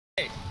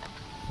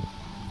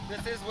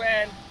his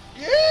win.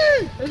 Yeah!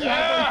 This is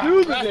how we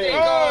do today.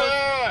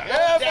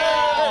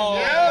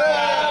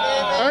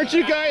 Aren't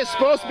you guys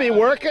supposed to be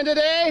working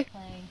today?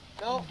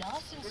 No.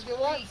 You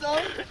want some?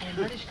 In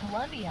British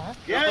Columbia.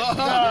 Get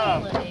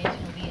some!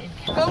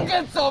 Come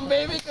get some,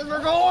 baby, because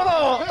we're going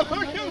on.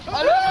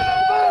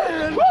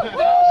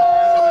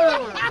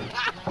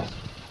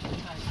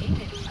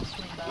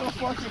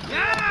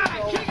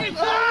 Yeah! Kick it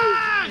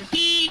back!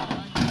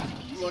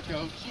 Look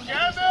out.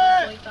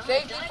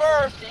 Safety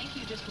first.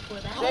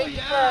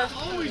 Safety first.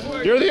 Always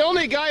work. You're the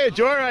only guy at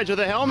joyrides with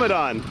a helmet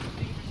on.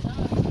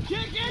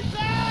 Kick it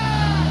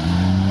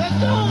back! Let's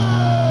go!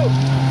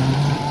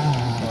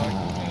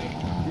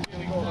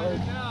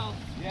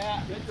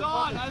 Yeah, it's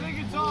on. I think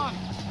it's on.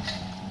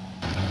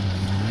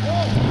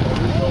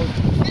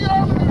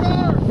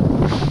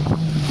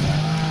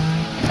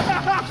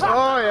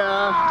 Oh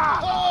yeah.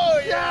 Oh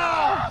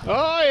yeah!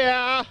 Oh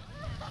yeah.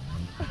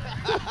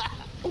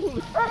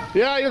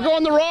 Yeah, you're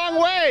going the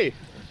wrong way.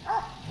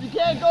 You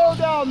can't go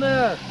down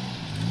there.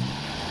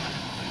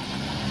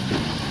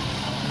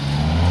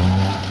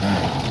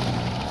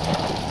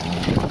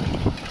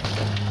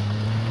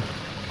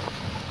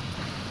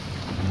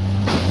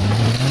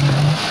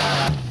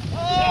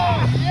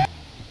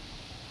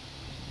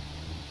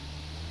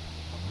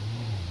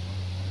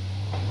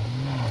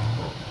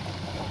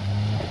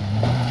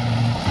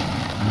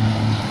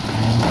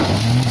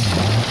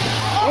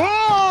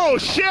 Oh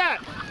shit!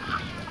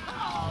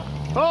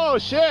 Oh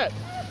shit!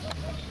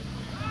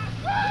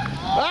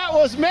 That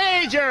was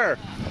major!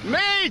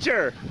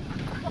 Major!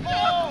 Oh,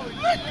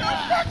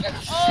 yeah!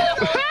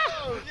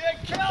 Oh, you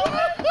killed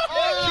it!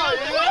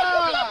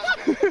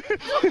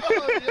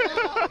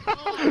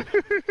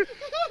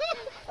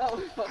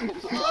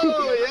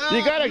 Oh, yeah.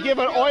 You gotta give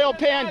an oil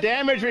pan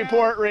damage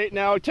report right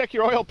now. Check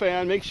your oil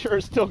pan, make sure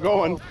it's still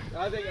going.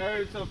 I think I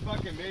heard some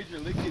fucking major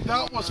leakage.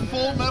 That was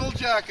full metal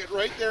jacket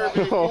right there,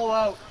 baby. Oh.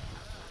 Out.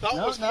 That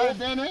was not a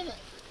full. dent in it.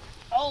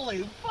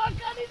 Holy fuck,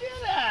 how did he do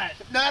that?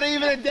 Not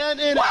even a dent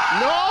in it.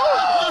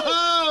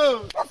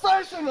 No!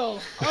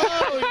 Professional.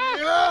 Oh,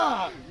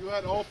 yeah! You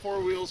had all four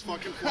wheels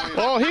fucking flying.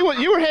 Oh,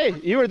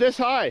 you were this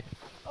high.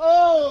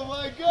 Oh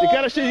my god. You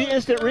gotta see the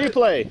instant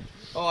replay.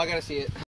 Oh, I gotta see it.